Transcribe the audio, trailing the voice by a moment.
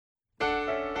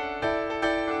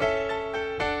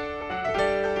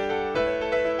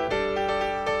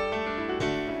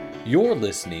You're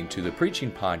listening to the preaching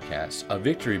podcast of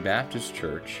Victory Baptist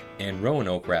Church in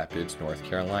Roanoke Rapids, North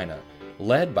Carolina,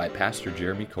 led by Pastor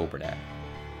Jeremy Coburnack.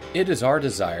 It is our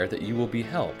desire that you will be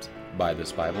helped by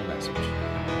this Bible message.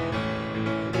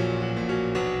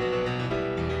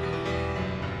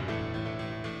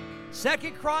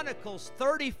 Second Chronicles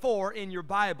 34 in your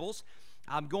Bibles.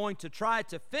 I'm going to try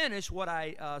to finish what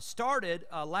I started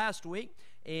last week.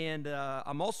 And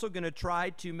I'm also going to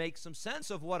try to make some sense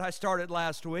of what I started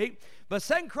last week. But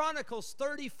 2 Chronicles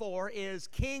 34 is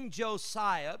King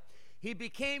Josiah. He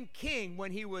became king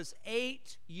when he was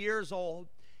 8 years old.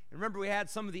 And remember, we had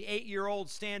some of the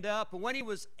 8-year-olds stand up. But when he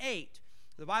was 8,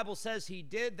 the Bible says he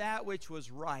did that which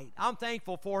was right. I'm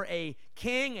thankful for a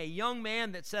king, a young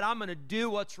man that said, I'm going to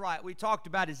do what's right. We talked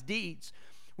about his deeds.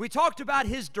 We talked about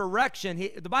his direction.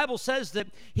 The Bible says that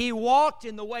he walked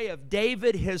in the way of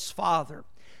David, his father.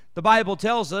 The Bible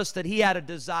tells us that he had a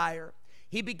desire.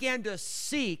 He began to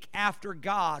seek after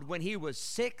God when he was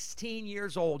 16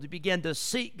 years old. He began to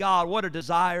seek God. What a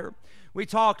desire. We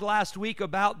talked last week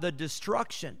about the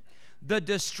destruction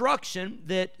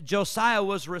that Josiah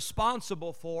was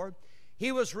responsible for.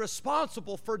 He was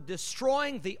responsible for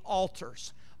destroying the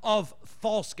altars of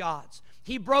false gods.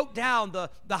 He broke down the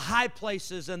high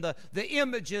places and the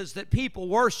images that people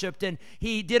worshiped, and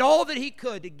he did all that he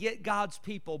could to get God's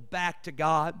people back to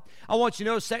God. I want you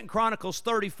to know 2 Chronicles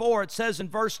 34, it says in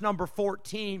verse number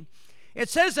 14, it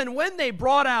says, and when they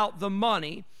brought out the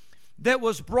money that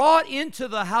was brought into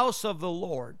the house of the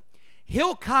Lord,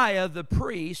 Hilkiah the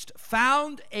priest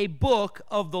found a book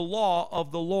of the law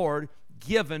of the Lord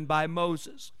given by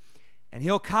Moses. And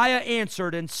Hilkiah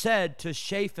answered and said to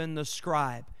Shaphan the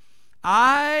scribe,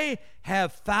 I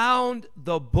have found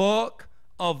the book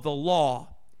of the law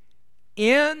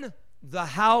in the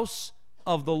house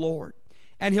of the Lord.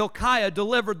 And Hilkiah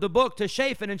delivered the book to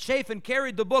Shaphan, and Shaphan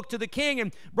carried the book to the king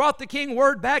and brought the king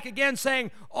word back again,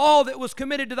 saying, all that was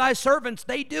committed to thy servants,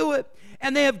 they do it.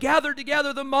 And they have gathered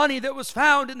together the money that was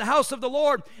found in the house of the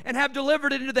Lord, and have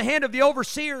delivered it into the hand of the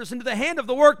overseers, into the hand of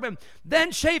the workmen.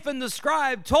 Then Shaphan the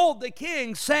scribe told the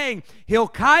king, saying,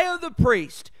 Hilkiah the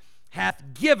priest hath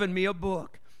given me a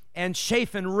book. And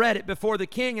Shaphan read it before the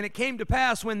king, and it came to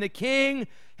pass when the king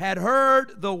had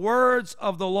heard the words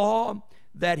of the law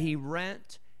that he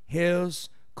rent his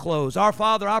clothes. Our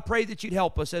Father, I pray that you'd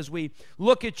help us as we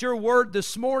look at your word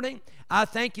this morning. I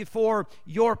thank you for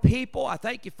your people. I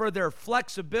thank you for their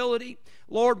flexibility.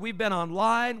 Lord, we've been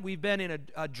online. We've been in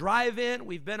a drive-in.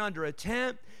 We've been under a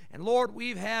tent. And Lord,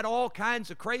 we've had all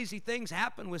kinds of crazy things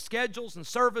happen with schedules and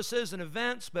services and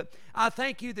events, but I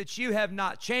thank you that you have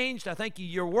not changed. I thank you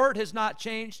your word has not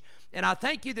changed, and I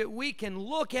thank you that we can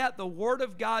look at the word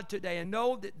of God today and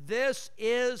know that this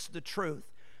is the truth.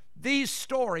 These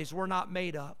stories were not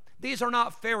made up. These are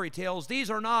not fairy tales. These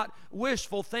are not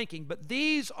wishful thinking, but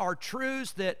these are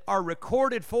truths that are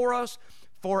recorded for us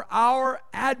for our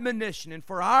admonition and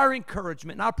for our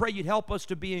encouragement. And I pray you'd help us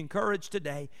to be encouraged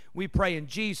today. We pray in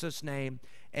Jesus' name,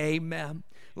 amen.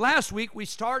 Last week we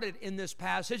started in this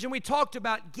passage and we talked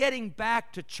about getting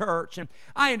back to church. And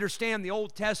I understand the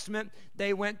Old Testament,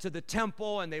 they went to the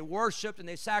temple and they worshiped and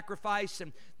they sacrificed.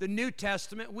 And the New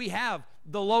Testament, we have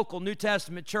the local New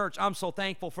Testament church. I'm so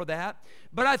thankful for that.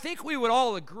 But I think we would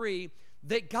all agree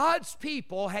that God's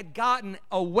people had gotten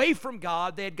away from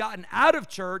God, they had gotten out of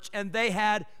church, and they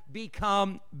had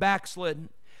become backslidden.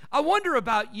 I wonder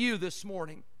about you this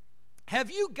morning. Have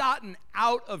you gotten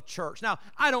out of church? Now,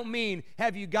 I don't mean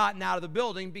have you gotten out of the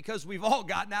building, because we've all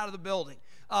gotten out of the building.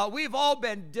 We've all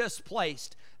been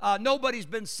displaced. Nobody's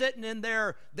been sitting in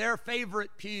their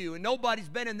favorite pew, and nobody's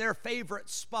been in their favorite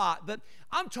spot. But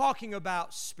I'm talking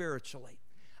about spiritually.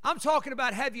 I'm talking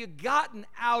about, have you gotten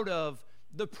out of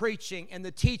the preaching and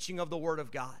the teaching of the Word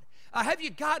of God? Have you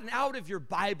gotten out of your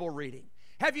Bible reading?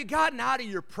 Have you gotten out of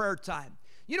your prayer time?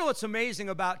 You know what's amazing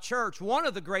about church? One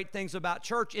of the great things about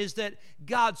church is that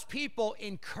God's people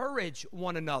encourage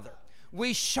one another.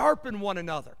 We sharpen one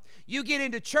another. You get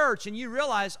into church and you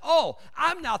realize, oh,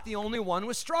 I'm not the only one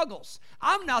with struggles.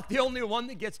 I'm not the only one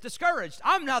that gets discouraged.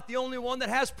 I'm not the only one that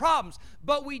has problems.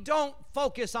 But we don't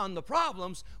focus on the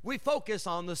problems. We focus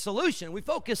on the solution. We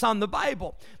focus on the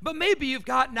Bible. But maybe you've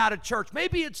gotten out of church.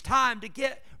 Maybe it's time to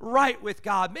get right with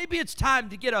God. Maybe it's time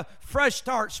to get a fresh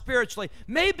start spiritually.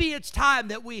 Maybe it's time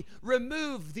that we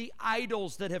remove the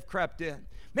idols that have crept in.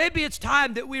 Maybe it's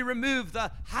time that we remove the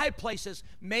high places.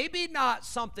 Maybe not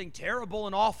something terrible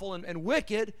and awful and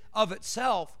wicked of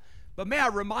itself, but may I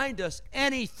remind us,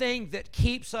 anything that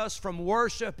keeps us from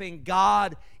worshiping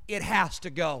God, it has to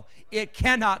go. It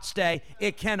cannot stay.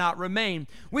 It cannot remain.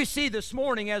 We see this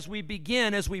morning as we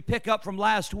begin, as we pick up from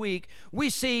last week, we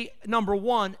see, number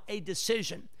one, a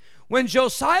decision. When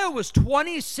Josiah was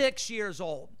 26 years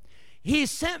old, he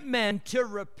sent men to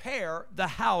repair the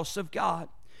house of God.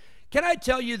 Can I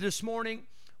tell you this morning,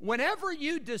 whenever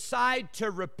you decide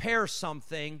to repair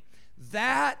something,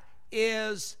 that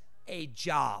is a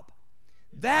job.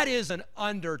 That is an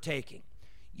undertaking.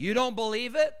 You don't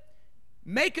believe it?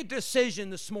 Make a decision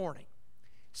this morning.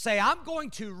 Say, I'm going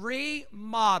to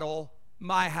remodel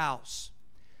my house.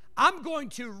 I'm going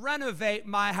to renovate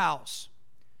my house.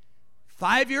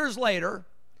 5 years later,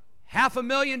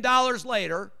 $500,000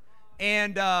 later,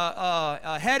 and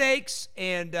headaches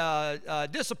and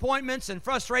disappointments and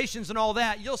frustrations and all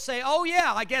that, you'll say, oh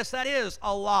yeah, I guess that is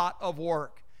a lot of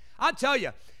work. I'll tell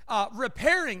you,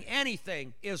 repairing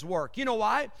anything is work. You know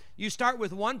why? You start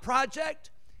with one project,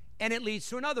 and it leads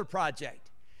to another project.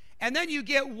 And then you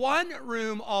get one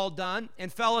room all done.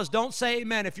 And fellas, don't say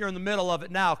amen if you're in the middle of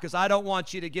it now, because I don't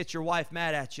want you to get your wife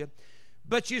mad at you.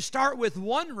 But you start with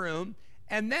one room,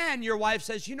 and then your wife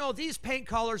says, you know, these paint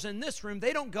colors in this room,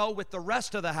 they don't go with the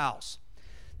rest of the house.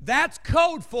 That's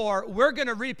code for we're going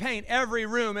to repaint every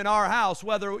room in our house,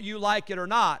 whether you like it or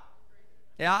not.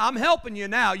 Yeah, I'm helping you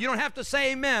now. You don't have to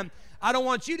say amen. I don't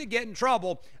want you to get in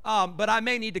trouble, but I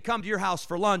may need to come to your house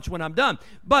for lunch when I'm done.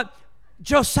 But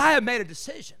Josiah made a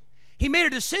decision. He made a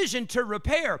decision to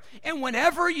repair. And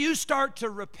whenever you start to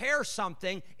repair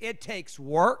something, it takes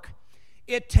work,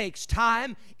 it takes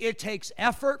time, it takes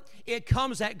effort, it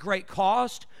comes at great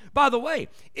cost. By the way,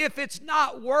 if it's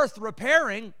not worth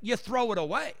repairing, you throw it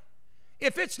away.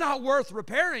 If it's not worth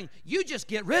repairing, you just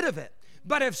get rid of it.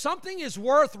 But if something is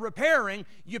worth repairing,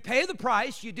 you pay the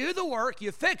price, you do the work,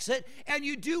 you fix it, and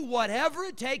you do whatever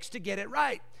it takes to get it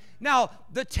right. Now,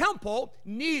 the temple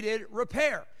needed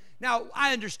repair. Now,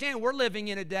 I understand we're living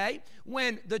in a day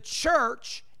when the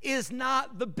church is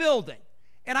not the building.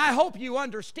 And I hope you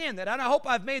understand that, and I hope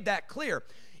I've made that clear.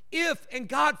 If, and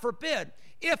God forbid,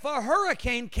 if a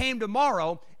hurricane came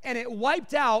tomorrow and it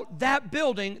wiped out that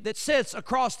building that sits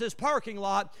across this parking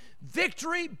lot,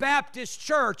 Victory Baptist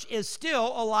Church is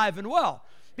still alive and well.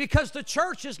 Because the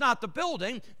church is not the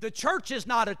building, the church is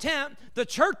not a tent, the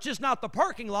church is not the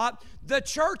parking lot, the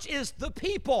church is the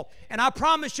people. And I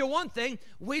promise you one thing,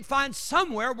 we'd find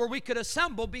somewhere where we could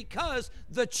assemble because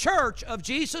the church of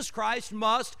Jesus Christ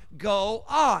must go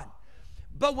on.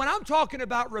 But when I'm talking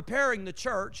about repairing the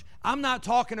church, I'm not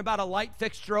talking about a light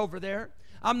fixture over there.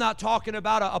 I'm not talking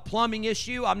about a plumbing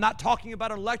issue. I'm not talking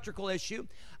about an electrical issue.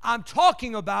 I'm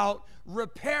talking about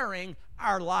repairing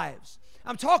our lives.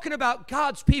 I'm talking about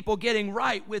God's people getting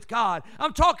right with God.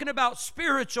 I'm talking about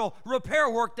spiritual repair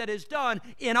work that is done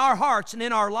in our hearts and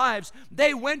in our lives.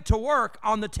 They went to work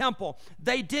on the temple.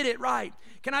 They did it right.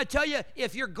 Can I tell you,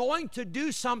 if you're going to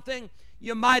do something,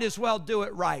 you might as well do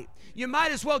it right. You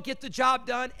might as well get the job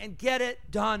done and get it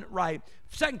done right.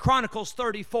 2 Chronicles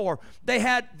 34, they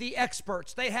had the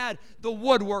experts, they had the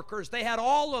woodworkers, they had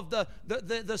all of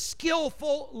the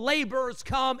skillful laborers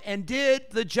come and did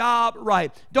the job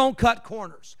right. Don't cut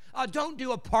corners. Don't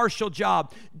do a partial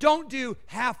job. Don't do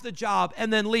half the job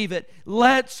and then leave it.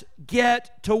 Let's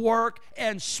get to work,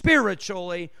 and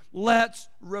spiritually, let's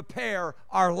repair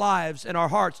our lives and our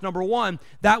hearts. Number one,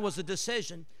 that was a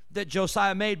decision that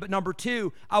Josiah made. But number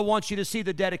two, I want you to see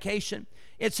the dedication.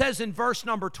 It says in verse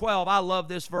number 12, I love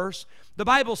this verse. The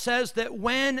Bible says that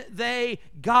when they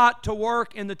got to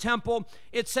work in the temple,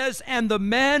 it says, and the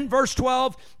men, verse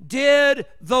 12, did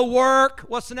the work.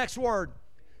 What's the next word?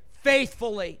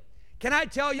 Faithfully. Can I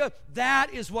tell you,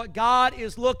 that is what God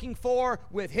is looking for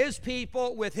with His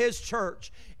people, with His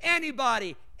church.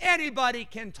 Anybody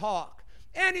can talk.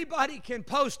 Anybody can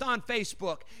post on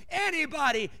Facebook.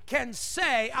 Anybody can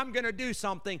say, I'm going to do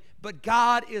something. But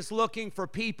God is looking for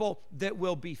people that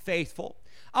will be faithful.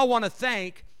 I want to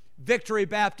thank Victory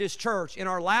Baptist Church in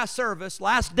our last service,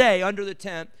 last day under the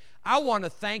tent. I want to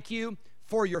thank you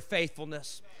for your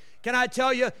faithfulness. Can I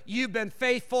tell you, you've been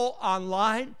faithful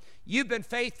online. You've been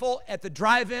faithful at the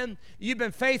drive-in. You've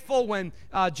been faithful when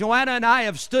Joanna and I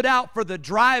have stood out for the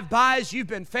drive-bys. You've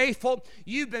been faithful.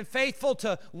 You've been faithful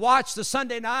to watch the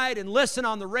Sunday night and listen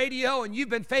on the radio. And you've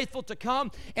been faithful to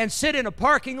come and sit in a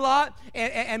parking lot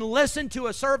and listen to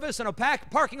a service in a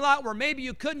parking lot where maybe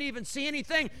you couldn't even see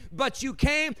anything, but you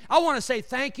came. I want to say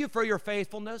thank you for your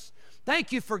faithfulness.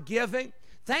 Thank you for giving.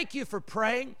 Thank you for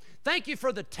praying. Thank you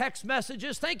for the text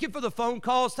messages. Thank you for the phone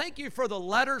calls. Thank you for the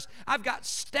letters. I've got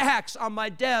stacks on my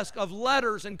desk of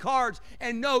letters and cards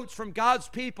and notes from God's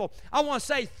people. I want to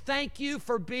say thank you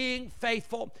for being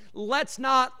faithful. Let's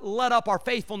not let up our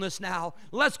faithfulness now.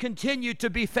 Let's continue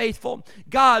to be faithful.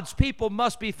 God's people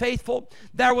must be faithful.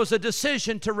 There was a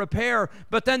decision to repair,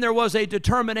 but then there was a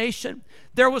determination.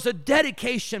 There was a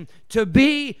dedication to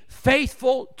be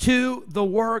faithful to the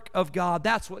work of God.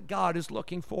 That's what God is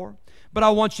looking for. But I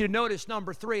want you to notice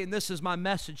number 3, and this is my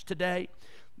message today.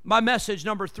 My message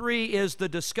number 3 is the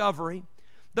discovery.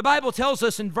 The Bible tells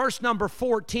us in verse number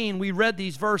 14, we read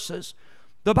these verses,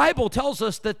 the Bible tells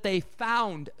us that they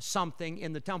found something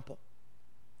in the temple.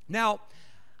 Now,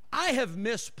 I have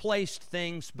misplaced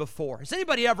things before. Has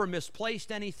anybody ever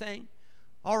misplaced anything?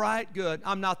 All right, good.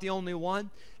 I'm not the only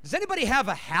one. Does anybody have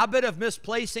a habit of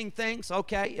misplacing things?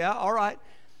 Okay, yeah, all right.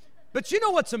 But you know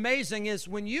what's amazing is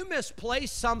when you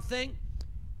misplace something,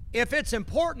 if it's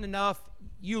important enough,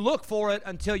 you look for it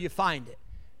until you find it.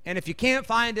 And if you can't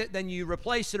find it, then you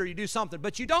replace it or you do something.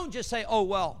 But you don't just say, oh,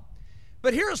 well.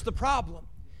 But here's the problem.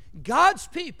 God's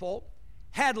people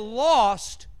had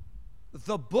lost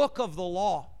the book of the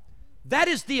law. That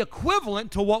is the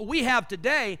equivalent to what we have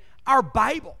today, our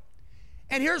Bible.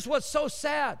 And here's what's so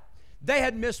sad. They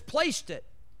had misplaced it.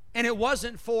 And it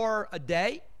wasn't for a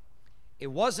day.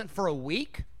 It wasn't for a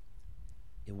week.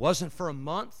 It wasn't for a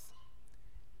month.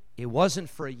 It wasn't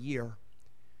for a year.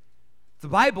 The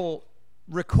Bible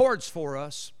records for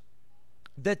us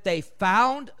that they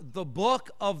found the book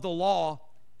of the law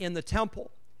in the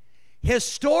temple.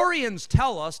 Historians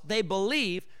tell us they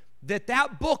believe that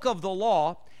that book of the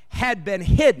law had been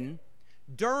hidden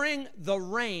during the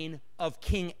reign of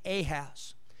King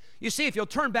Ahaz. You see, if you'll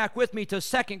turn back with me to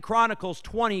 2 Chronicles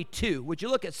 22, would you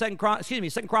look at 2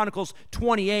 Chronicles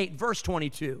 28, verse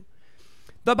 22.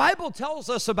 The Bible tells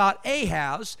us about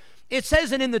Ahaz. It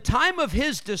says, and in the time of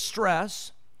his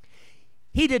distress,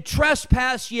 he did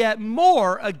trespass yet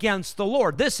more against the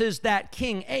Lord. This is that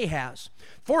King Ahaz.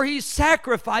 For he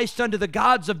sacrificed unto the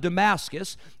gods of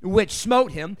Damascus, which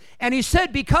smote him. And he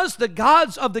said, because the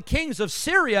gods of the kings of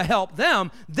Syria help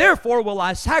them, therefore will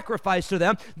I sacrifice to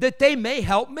them, that they may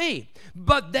help me.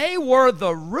 But they were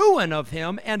the ruin of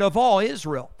him and of all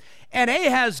Israel. And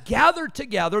Ahaz gathered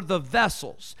together the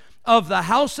vessels of the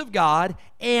house of God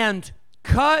and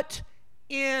cut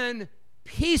in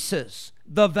pieces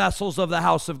the vessels of the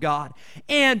house of God,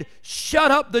 and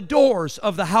shut up the doors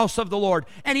of the house of the Lord.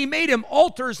 And he made him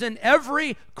altars in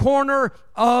every corner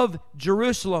of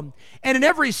Jerusalem. And in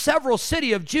every several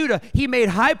city of Judah, he made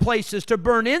high places to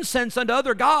burn incense unto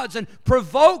other gods, and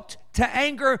provoked to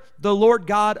anger the Lord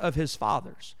God of his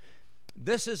fathers.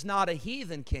 This is not a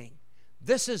heathen king.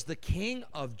 This is the king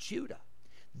of Judah.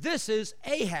 This is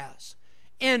Ahaz.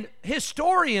 And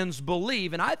historians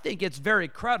believe, and I think it's very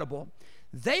credible,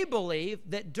 they believe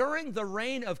that during the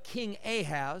reign of King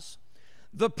Ahaz,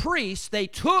 the priests, they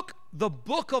took the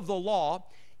book of the law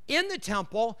in the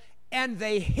temple and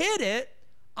they hid it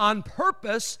on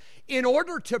purpose in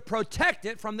order to protect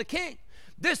it from the king.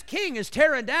 This king is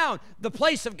tearing down the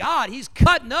place of God. He's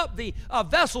cutting up the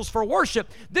vessels for worship.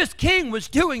 This king was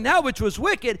doing that which was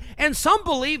wicked, and some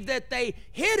believe that they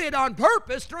hid it on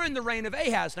purpose during the reign of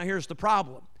Ahaz. Now here's the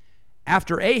problem.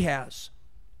 After Ahaz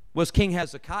was King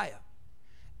Hezekiah.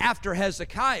 After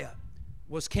Hezekiah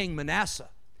was King Manasseh.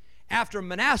 After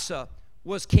Manasseh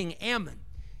was King Amon.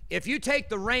 If you take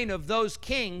the reign of those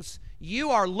kings,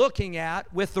 you are looking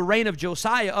at, with the reign of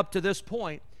Josiah up to this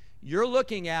point, you're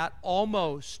looking at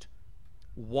almost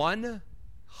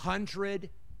 100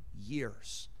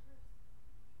 years.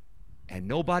 And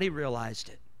nobody realized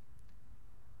it.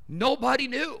 Nobody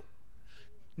knew.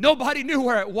 Nobody knew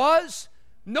where it was.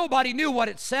 Nobody knew what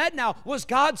it said. Now, was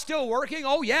God still working?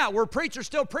 Oh, yeah. Were preachers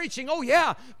still preaching? Oh,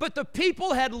 yeah. But the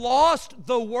people had lost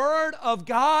the word of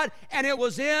God, and it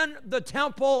was in the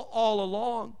temple all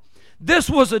along. This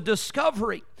was a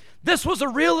discovery. This was a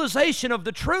realization of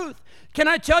the truth. Can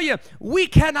I tell you, we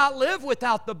cannot live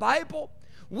without the Bible.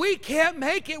 We can't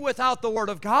make it without the Word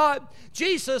of God.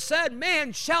 Jesus said,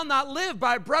 man shall not live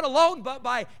by bread alone, but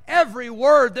by every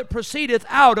word that proceedeth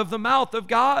out of the mouth of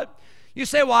God. You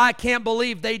say, well, I can't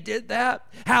believe they did that.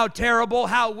 How terrible,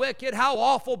 how wicked, how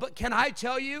awful. But can I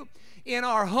tell you, in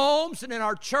our homes and in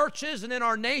our churches and in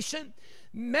our nation,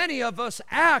 many of us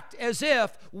act as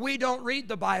if we don't read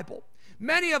the Bible.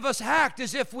 Many of us act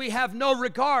as if we have no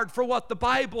regard for what the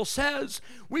Bible says.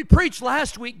 We preached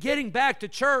last week getting back to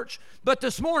church, but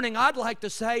this morning I'd like to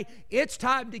say it's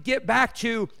time to get back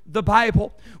to the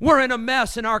Bible. We're in a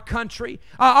mess in our country.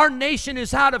 Our nation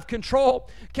is out of control.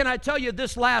 Can I tell you,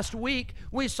 this last week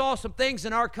we saw some things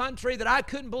in our country that I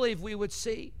couldn't believe we would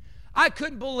see. I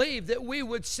couldn't believe that we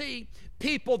would see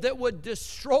people that would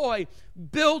destroy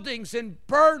buildings and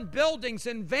burn buildings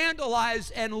and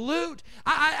vandalize and loot.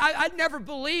 I'd never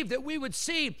believed that we would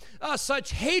see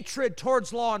such hatred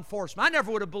towards law enforcement. I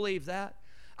never would have believed that.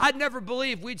 I'd never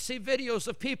believed we'd see videos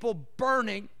of people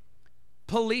burning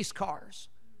police cars.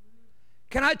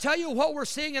 Can I tell you what we're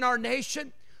seeing in our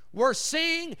nation? We're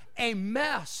seeing a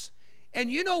mess.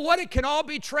 And you know what it can all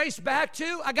be traced back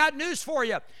to? I got news for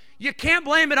you. You can't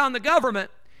blame it on the government.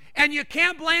 And you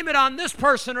can't blame it on this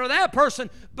person or that person,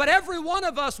 but every one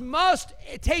of us must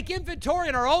take inventory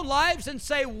in our own lives and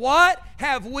say, what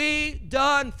have we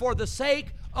done for the sake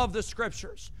of the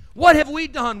Scriptures? What have we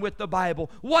done with the Bible?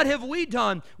 What have we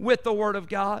done with the Word of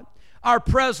God? Our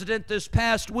president this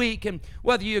past week, and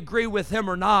whether you agree with him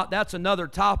or not, that's another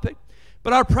topic,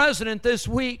 but our president this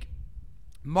week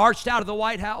marched out of the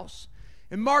White House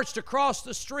and marched across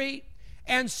the street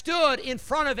and stood in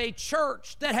front of a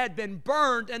church that had been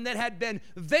burned and that had been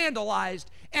vandalized,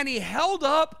 and he held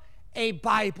up a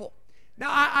Bible. Now,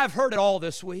 I've heard it all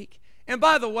this week. And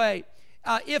by the way,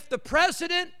 if the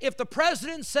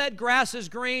president said grass is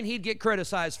green, he'd get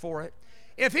criticized for it.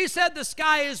 If he said the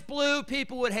sky is blue,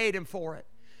 people would hate him for it.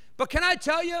 But can I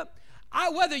tell you,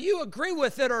 whether you agree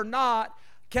with it or not,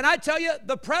 can I tell you,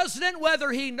 the president,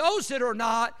 whether he knows it or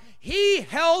not, he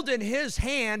held in his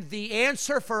hand the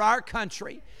answer for our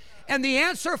country. And the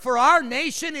answer for our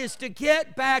nation is to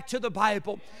get back to the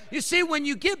Bible. You see, when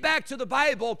you get back to the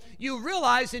Bible, you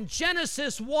realize in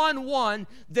Genesis 1:1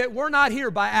 that we're not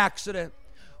here by accident.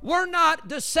 We're not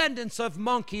descendants of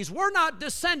monkeys. We're not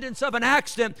descendants of an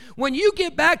accident. When you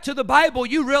get back to the Bible,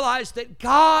 you realize that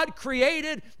God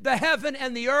created the heaven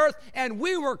and the earth, and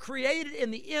we were created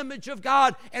in the image of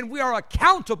God, and we are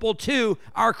accountable to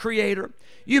our Creator.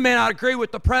 You may not agree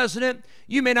with the president.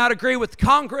 You may not agree with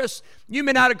Congress. You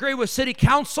may not agree with city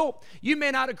council. You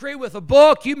may not agree with a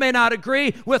book. You may not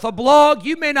agree with a blog.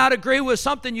 You may not agree with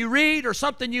something you read or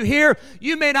something you hear.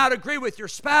 You may not agree with your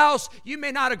spouse. You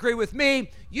may not agree with me.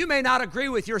 You may not agree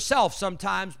with yourself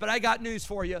sometimes, but I got news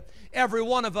for you. Every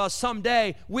one of us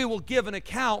someday, we will give an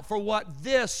account for what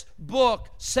this book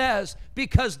says,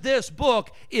 because this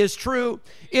book is true.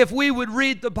 If we would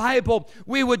read the Bible,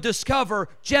 we would discover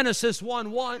Genesis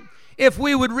 1:1. If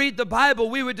we would read the Bible,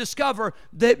 we would discover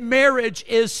that marriage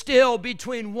is still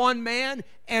between one man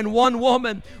and one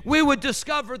woman. We would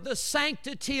discover the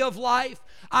sanctity of life.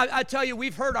 I tell you,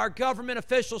 we've heard our government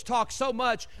officials talk so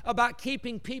much about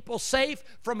keeping people safe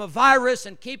from a virus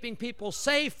and keeping people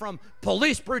safe from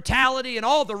police brutality and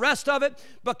all the rest of it.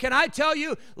 But can I tell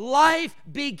you, life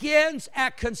begins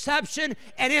at conception,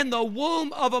 and in the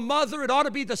womb of a mother, it ought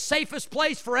to be the safest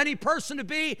place for any person to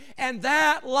be, and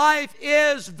that life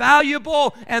is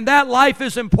valuable, and that life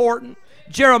is important.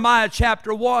 Jeremiah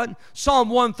chapter 1, Psalm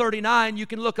 139, you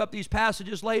can look up these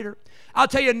passages later. I'll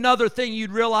tell you another thing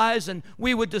you'd realize, and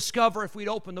we would discover if we'd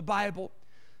open the Bible.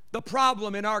 The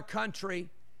problem in our country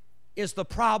is the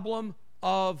problem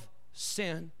of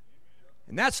sin.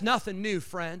 And that's nothing new,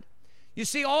 friend. You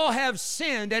see, all have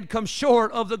sinned and come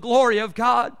short of the glory of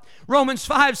God. Romans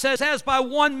 5 says, as by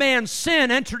one man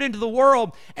sin entered into the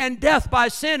world, and death by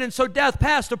sin, and so death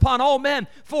passed upon all men,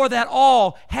 for that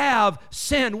all have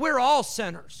sinned. We're all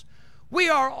sinners. We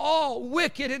are all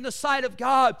wicked in the sight of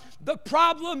God. The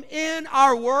problem in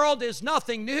our world is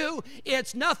nothing new.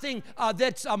 It's nothing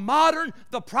that's modern.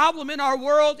 The problem in our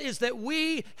world is that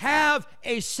we have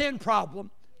a sin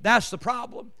problem. That's the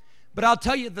problem. But I'll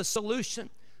tell you the solution.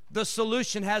 The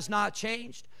solution has not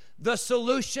changed. The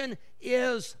solution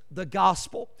is the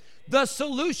gospel. The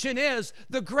solution is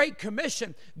the Great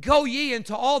Commission. Go ye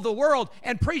into all the world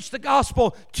and preach the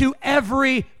gospel to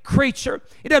every creature.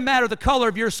 It doesn't matter the color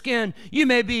of your skin. You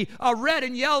may be red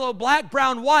and yellow, black,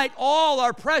 brown, white. All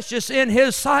are precious in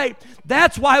His sight.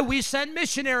 That's why we send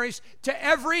missionaries to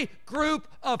every group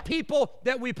of people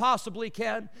that we possibly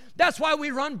can. That's why we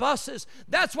run buses.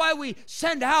 That's why we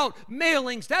send out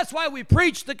mailings. That's why we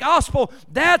preach the gospel.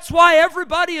 That's why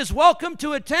everybody is welcome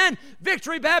to attend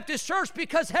Victory Baptist Church,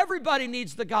 because everybody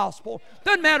needs the gospel.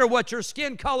 Doesn't matter what your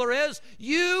skin color is.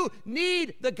 You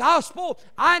need the gospel.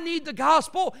 I need the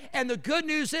gospel. And the good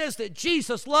news is that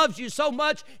Jesus loves you so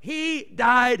much, He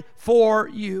died for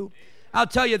you. I'll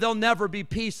tell you, there'll never be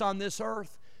peace on this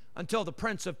earth until the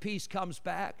Prince of Peace comes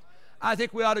back. I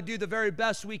think we ought to do the very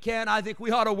best we can. I think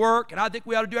we ought to work, and I think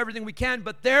we ought to do everything we can,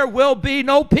 but there will be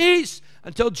no peace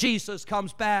until Jesus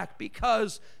comes back,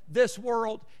 because this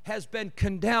world has been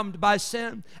condemned by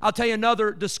sin. I'll tell you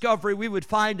another discovery we would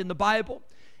find in the Bible,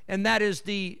 and that is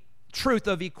the truth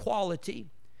of equality.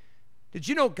 Did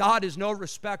you know God is no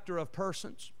respecter of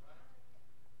persons?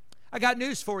 I got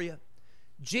news for you.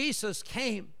 Jesus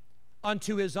came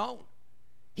unto his own.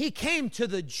 He came to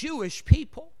the Jewish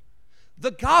people.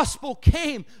 The gospel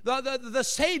came, the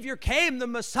Savior came, the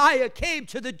Messiah came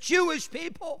to the Jewish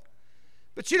people.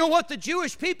 But you know what the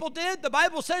Jewish people did? The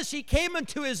Bible says he came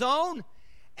unto his own,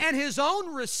 and his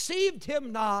own received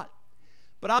him not.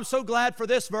 But I'm so glad for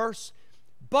this verse.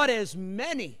 But as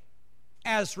many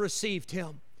as received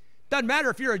him. Doesn't matter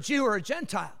if you're a Jew or a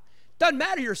Gentile. Doesn't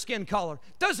matter your skin color.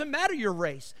 Doesn't matter your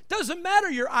race. Doesn't matter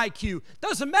your IQ.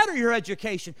 Doesn't matter your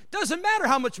education. Doesn't matter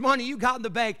how much money you got in the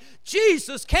bank.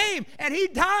 Jesus came and he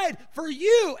died for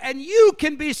you, and you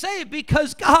can be saved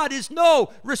because God is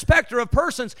no respecter of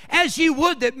persons. As ye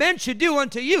would that men should do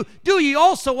unto you, do ye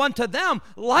also unto them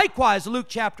likewise. Luke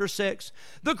chapter 6.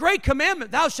 The great commandment,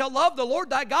 thou shalt love the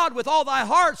Lord thy God with all thy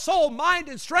heart, soul, mind,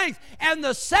 and strength. And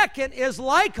the second is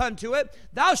like unto it,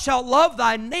 thou shalt love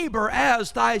thy neighbor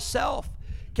as thyself.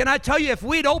 Can I tell you, if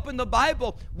we'd open the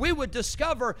Bible, we would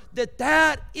discover that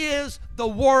that is the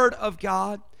Word of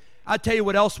God. I tell you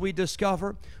what else we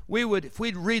discover. If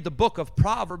we'd read the book of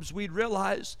Proverbs, we'd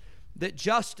realize that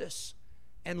justice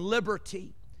and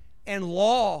liberty and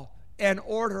law and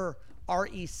order are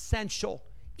essential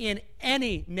in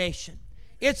any nation.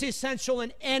 It's essential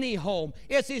in any home.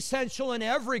 It's essential in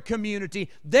every community.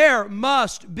 There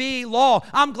must be law.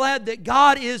 I'm glad that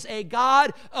God is a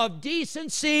God of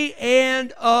decency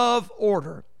and of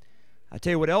order. I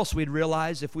tell you what else we'd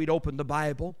realize if we'd open the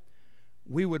Bible.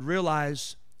 We would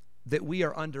realize that we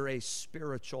are under a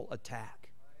spiritual attack.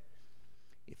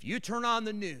 If you turn on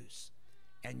the news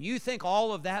and you think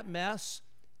all of that mess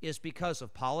is because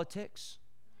of politics,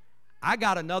 I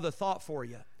got another thought for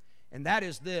you, and that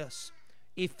is this.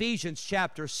 Ephesians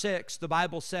chapter 6, the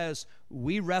Bible says,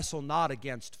 we wrestle not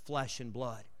against flesh and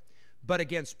blood, but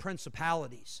against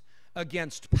principalities,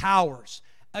 against powers,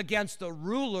 against the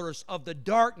rulers of the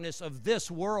darkness of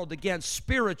this world, against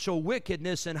spiritual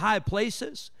wickedness in high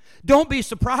places. Don't be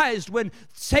surprised when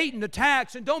Satan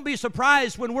attacks, and don't be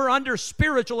surprised when we're under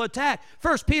spiritual attack.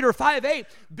 1 Peter 5:8,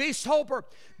 be sober,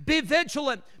 be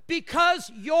vigilant, because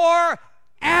your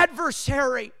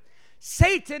adversary,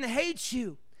 Satan, hates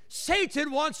you.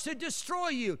 Satan wants to destroy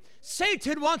you.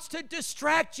 Satan wants to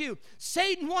distract you.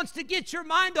 Satan wants to get your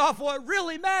mind off what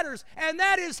really matters, and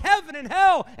that is heaven and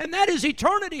hell, and that is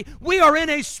eternity. We are in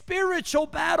a spiritual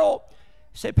battle.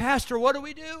 You say, Pastor, what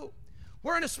do?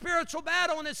 We're in a spiritual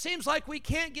battle, and it seems like we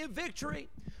can't give victory.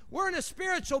 We're in a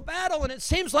spiritual battle, and it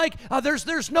seems like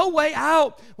there's no way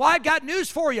out. Well, I got news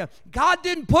for you. God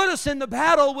didn't put us in the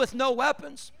battle with no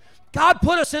weapons. God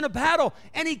put us in a battle,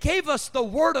 and he gave us the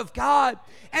Word of God,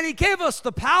 and he gave us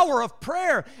the power of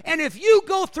prayer. And if you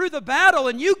go through the battle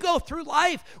and you go through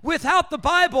life without the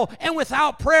Bible and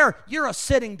without prayer, you're a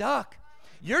sitting duck.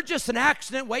 You're just an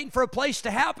accident waiting for a place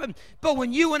to happen. But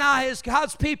when you and I, as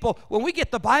God's people, when we get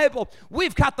the Bible,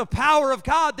 we've got the power of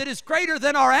God that is greater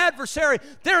than our adversary.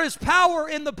 There is power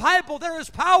in the Bible. There is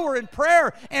power in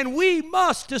prayer, and we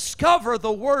must discover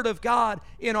the Word of God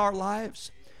in our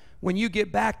lives. When you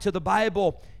get back to the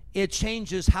Bible, it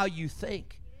changes how you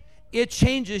think. It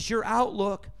changes your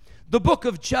outlook. The book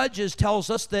of Judges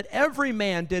tells us that every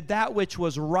man did that which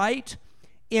was right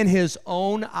in his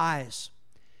own eyes.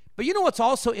 But you know what's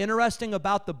also interesting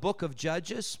about the book of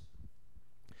Judges?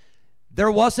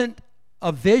 There wasn't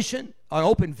a vision, an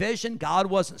open vision. God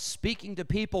wasn't speaking to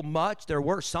people much. There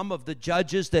were some of the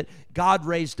judges that God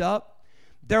raised up.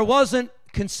 There wasn't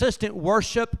consistent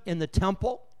worship in the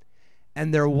temple.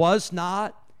 And there was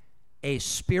not a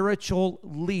spiritual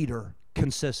leader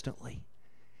consistently.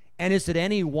 And is it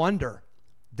any wonder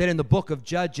that in the book of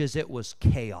Judges it was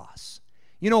chaos?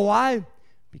 You know why?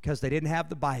 Because they didn't have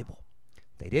the Bible.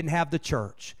 They didn't have the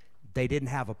church. They didn't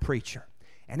have a preacher.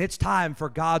 And it's time for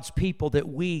God's people that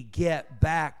we get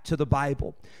back to the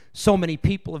Bible. So many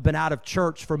people have been out of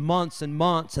church for months and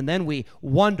months, and then we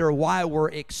wonder why we're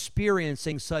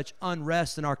experiencing such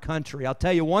unrest in our country. I'll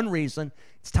tell you one reason.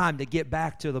 It's time to get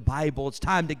back to the Bible. It's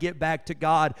time to get back to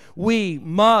God. We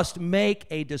must make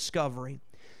a discovery.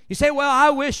 You say, well, I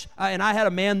wish, and I had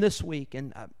a man this week,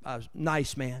 and a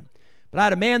nice man, but I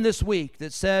had a man this week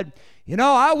that said, you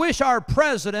know, I wish our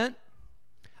president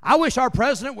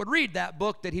would read that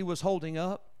book that he was holding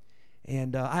up.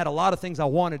 And I had a lot of things I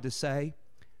wanted to say,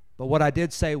 but what I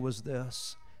did say was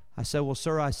this. I said, well,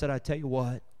 sir, I tell you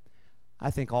what,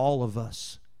 I think all of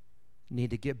us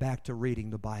need to get back to reading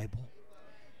the Bible.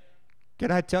 Can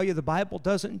I tell you, the Bible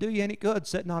doesn't do you any good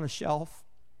sitting on a shelf.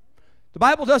 The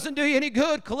Bible doesn't do you any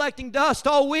good collecting dust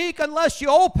all week unless you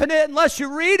open it, unless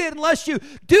you read it, unless you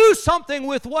do something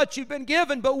with what you've been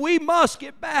given. But we must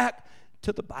get back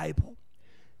to the Bible.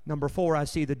 Number 4, I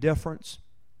see the difference.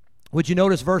 Would you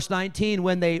notice verse 19,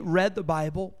 when they read the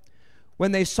Bible,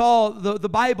 when they saw the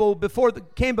Bible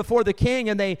came before the king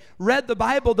and they read the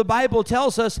Bible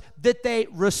tells us that they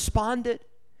responded.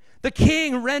 The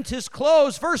king rent his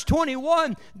clothes. Verse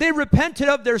 21, they repented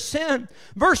of their sin.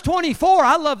 Verse 24,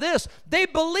 I love this. They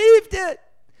believed it.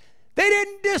 They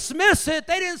didn't dismiss it.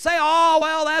 They didn't say, oh,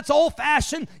 well, that's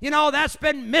old-fashioned. You know, that's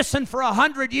been missing for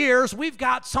 100 years. We've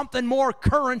got something more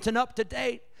current and up to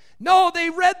date. No, they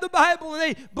read the Bible and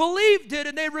they believed it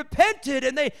and they repented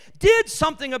and they did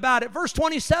something about it. Verse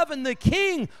 27, the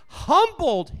king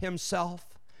humbled himself.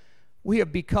 We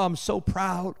have become so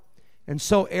proud and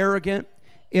so arrogant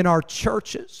in our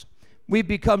churches. We've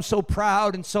become so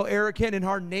proud and so arrogant in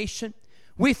our nation.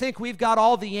 We think we've got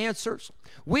all the answers.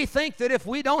 We think that if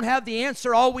we don't have the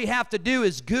answer, all we have to do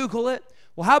is Google it.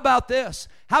 Well, how about this?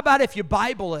 How about if you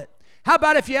Bible it? How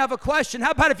about if you have a question? How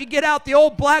about if you get out the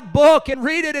old black book and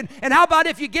read it? And how about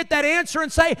if you get that answer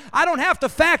and say, I don't have to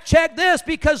fact check this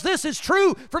because this is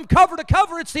true from cover to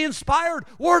cover. It's the inspired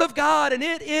Word of God, and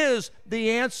it is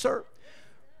the answer.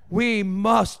 We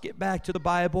must get back to the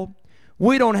Bible.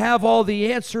 We don't have all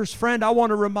the answers, friend. I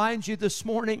want to remind you this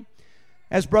morning,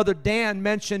 as Brother Dan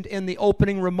mentioned in the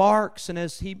opening remarks and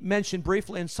as he mentioned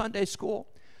briefly in Sunday school,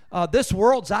 this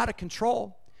world's out of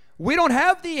control. We don't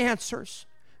have the answers,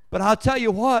 but I'll tell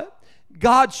you what,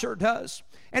 God sure does.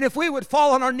 And if we would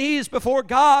fall on our knees before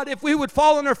God, if we would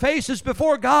fall on our faces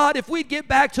before God, if we'd get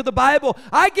back to the Bible,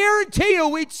 I guarantee you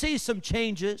we'd see some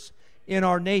changes in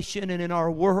our nation and in our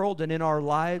world and in our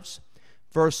lives.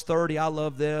 Verse 30, I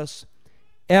love this.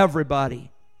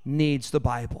 Everybody needs the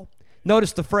Bible.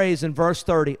 Notice the phrase in verse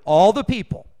 30, all the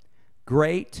people,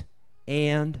 great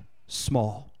and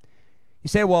small. You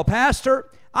say, well, Pastor,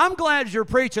 I'm glad you're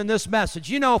preaching this message,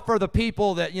 for the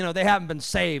people that, they haven't been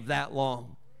saved that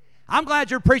long. I'm glad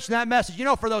you're preaching that message,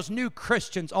 for those new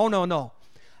Christians. Oh, no.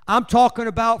 I'm talking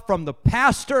about from the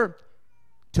pastor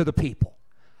to the people.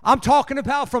 I'm talking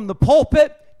about from the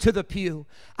pulpit to the pew.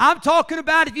 I'm talking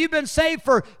about if you've been saved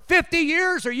for 50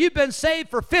 years or you've been saved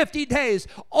for 50 days,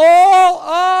 all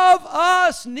of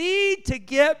us need to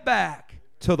get back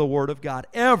to the Word of God.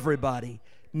 Everybody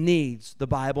needs the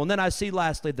Bible. And then I see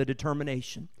lastly the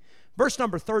determination. Verse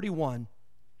number 31,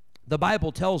 the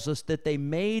Bible tells us that they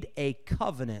made a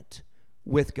covenant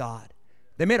with God.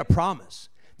 They made a promise.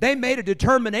 They made a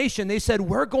determination. They said,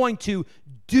 we're going to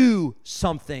do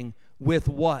something with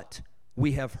what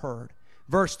we have heard.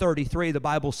 Verse 33, the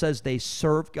Bible says they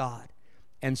served God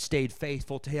and stayed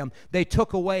faithful to Him. They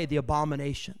took away the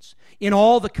abominations. In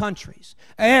all the countries,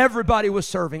 everybody was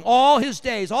serving. All his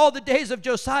days, all the days of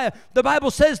Josiah, the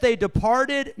Bible says they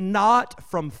departed not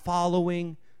from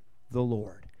following the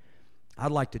Lord.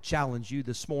 I'd like to challenge you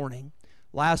this morning.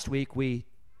 Last week we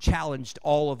challenged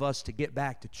all of us to get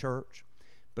back to church.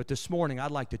 But this morning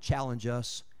I'd like to challenge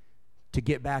us to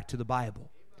get back to the Bible.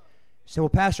 You say, well,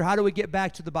 Pastor, how do we get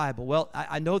back to the Bible? Well,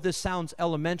 I know this sounds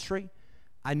elementary.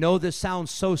 I know this sounds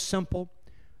so simple.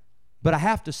 But I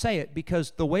have to say it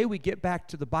because the way we get back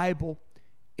to the Bible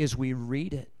is we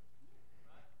read it.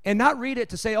 And not read it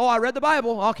to say, oh, I read the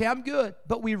Bible. Okay, I'm good.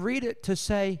 But we read it to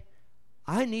say,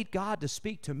 I need God to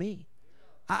speak to me.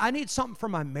 I need something for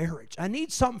my marriage. I need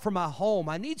something for my home.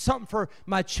 I need something for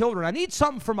my children. I need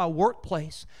something for my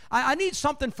workplace. I need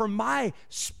something for my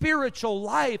spiritual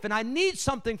life. And I need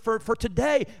something for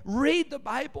today. Read the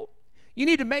Bible. You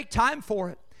need to make time for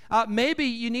it. Maybe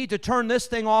you need to turn this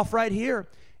thing off right here.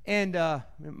 And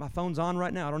my phone's on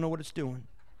right now. I don't know what it's doing.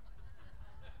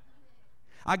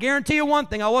 I guarantee you one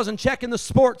thing. I wasn't checking the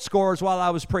sports scores while I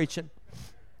was preaching.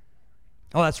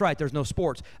 Oh, that's right. There's no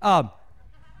sports.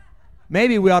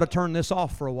 Maybe we ought to turn this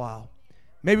off for a while.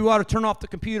 Maybe we ought to turn off the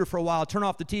computer for a while, turn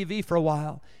off the TV for a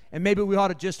while, and maybe we ought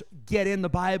to just get in the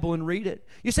Bible and read it.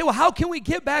 You say, well, how can we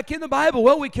get back in the Bible?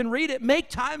 Well, we can read it, make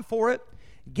time for it,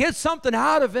 get something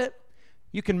out of it.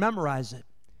 You can memorize it.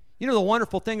 You know, the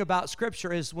wonderful thing about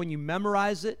Scripture is when you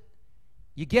memorize it,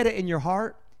 you get it in your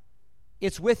heart,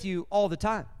 it's with you all the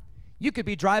time. You could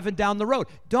be driving down the road.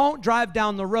 Don't drive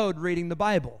down the road reading the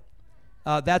Bible.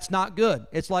 That's not good.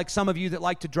 It's like some of you that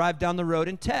like to drive down the road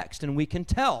and text, and we can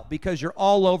tell because you're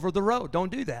all over the road.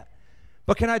 Don't do that.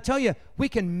 But can I tell you, we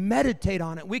can meditate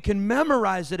on it. We can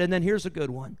memorize it, and then here's a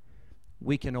good one.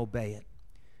 We can obey it.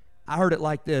 I heard it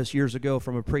like this years ago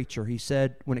from a preacher. He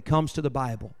said, when it comes to the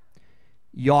Bible,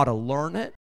 you ought to learn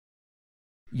it,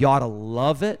 you ought to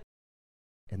love it,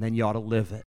 and then you ought to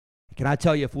live it. Can I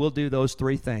tell you, if we'll do those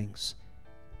three things,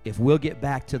 if we'll get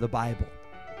back to the Bible,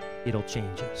 it'll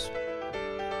change us.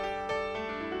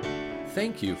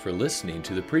 Thank you for listening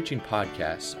to the preaching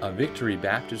podcast of Victory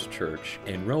Baptist Church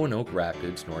in Roanoke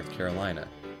Rapids, North Carolina,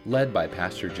 led by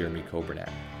Pastor Jeremy Coburnett.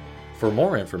 For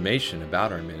more information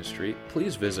about our ministry,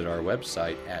 please visit our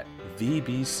website at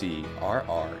vbcrr.org.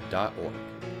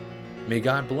 May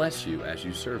God bless you as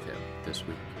you serve Him this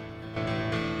week.